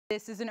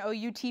This is an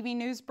OU TV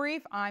News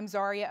Brief. I'm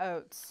Zaria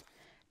Oates.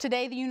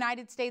 Today, the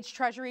United States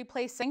Treasury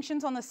placed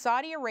sanctions on the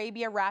Saudi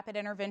Arabia Rapid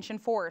Intervention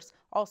Force,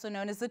 also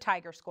known as the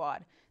Tiger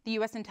Squad. The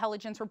U.S.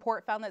 intelligence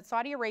report found that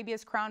Saudi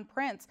Arabia's Crown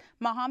Prince,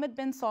 Mohammed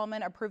bin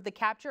Salman, approved the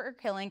capture or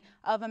killing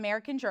of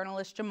American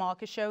journalist Jamal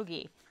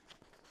Khashoggi.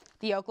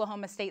 The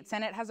Oklahoma State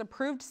Senate has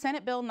approved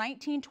Senate Bill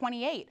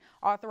 1928,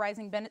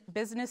 authorizing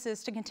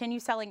businesses to continue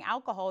selling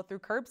alcohol through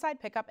curbside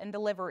pickup and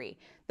delivery.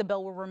 The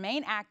bill will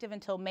remain active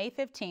until May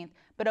 15th,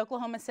 but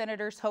Oklahoma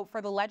senators hope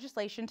for the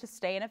legislation to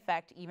stay in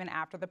effect even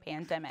after the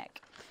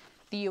pandemic.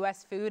 The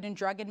U.S. Food and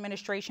Drug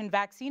Administration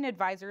vaccine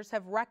advisors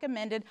have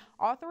recommended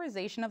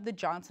authorization of the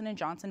Johnson &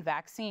 Johnson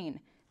vaccine.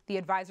 The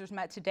advisors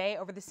met today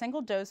over the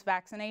single-dose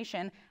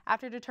vaccination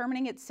after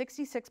determining its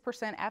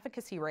 66%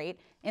 efficacy rate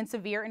in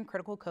severe and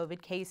critical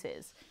COVID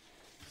cases.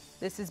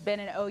 This has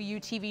been an OU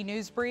TV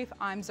News Brief.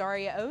 I'm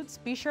Zaria Oates.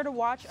 Be sure to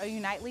watch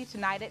OU Nightly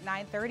tonight at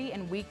 9:30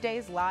 and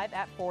weekdays live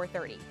at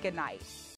 4:30. Good night.